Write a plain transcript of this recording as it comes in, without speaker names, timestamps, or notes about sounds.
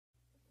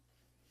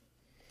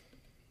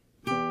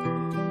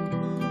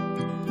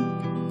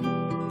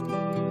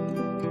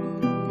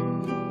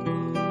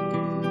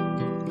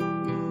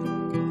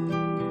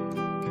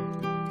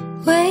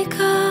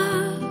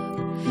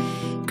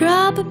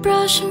a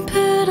brush and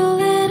put a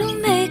little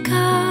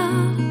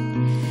makeup.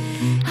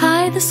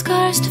 Hide the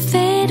scars to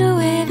fade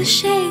away the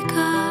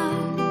shake-up.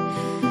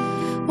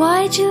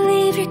 Why'd you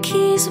leave your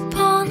keys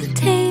upon the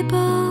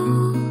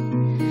table?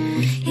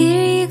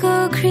 Here you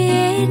go,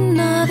 create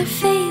another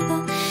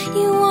fable.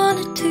 You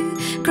wanted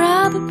to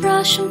grab a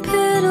brush and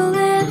put a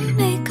little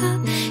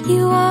makeup.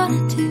 You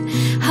wanted to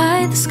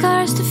hide the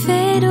scars to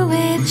fade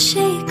away the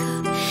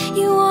shake-up.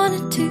 You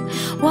wanted to.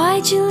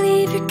 Why'd you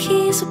leave your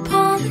keys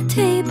upon the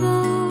table?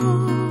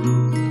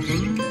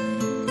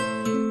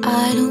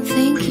 I don't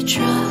think you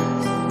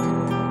trust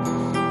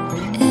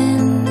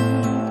in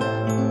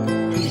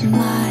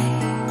my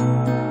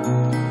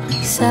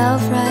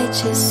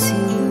self-righteous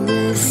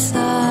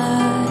suicide.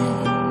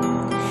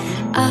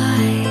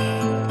 I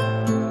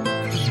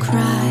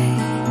cry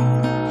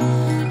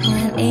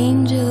when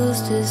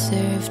angels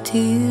deserve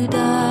to die.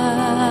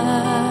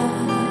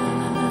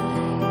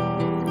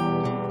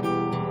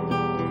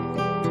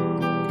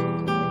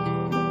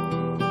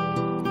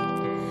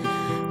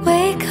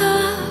 Wake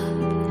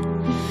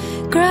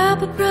up,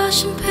 grab a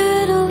brush and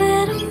put a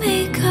little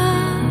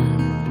makeup.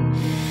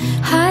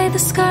 Hide the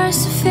scars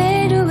to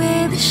fade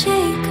away the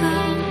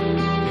shake-up.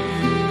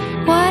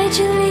 Why'd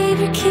you leave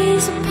your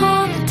keys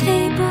upon the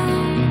table?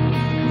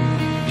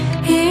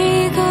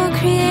 Here you go,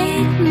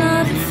 create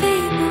another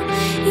fable.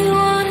 You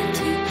wanted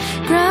to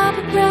grab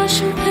a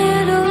brush and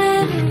put a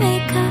little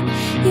makeup.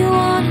 You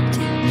wanted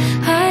to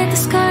hide the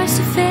scars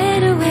to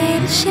fade away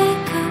the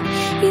shake-up.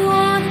 You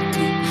wanted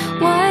to.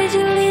 Why'd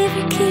you leave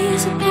your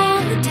keys upon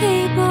the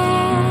table?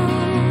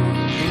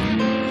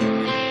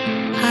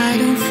 I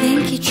don't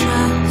think you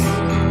trust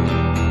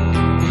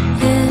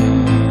in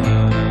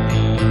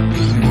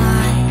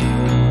my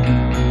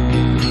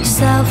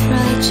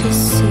self-righteous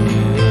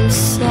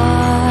suicide.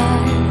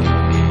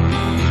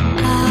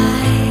 I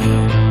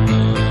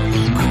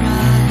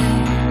cry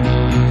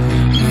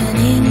when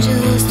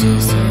angels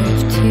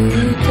deserve to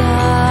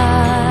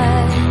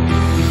die.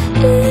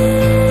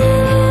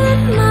 In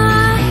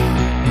my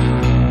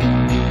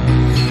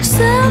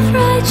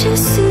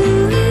self-righteous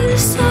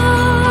suicide,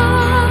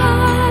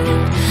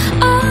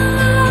 I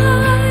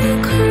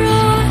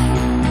cry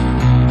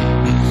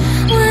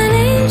when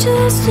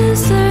angels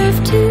deserve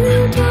to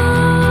die.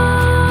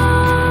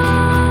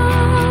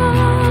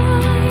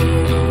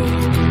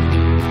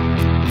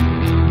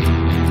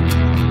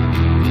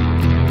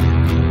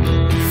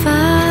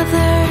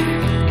 Father,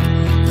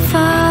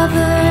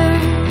 Father,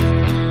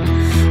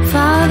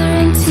 Father,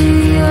 into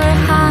your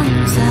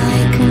hands I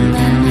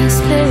commend my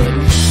spirit.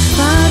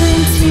 Father,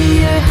 into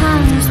your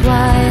hands,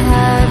 why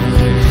have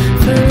you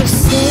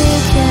forsaken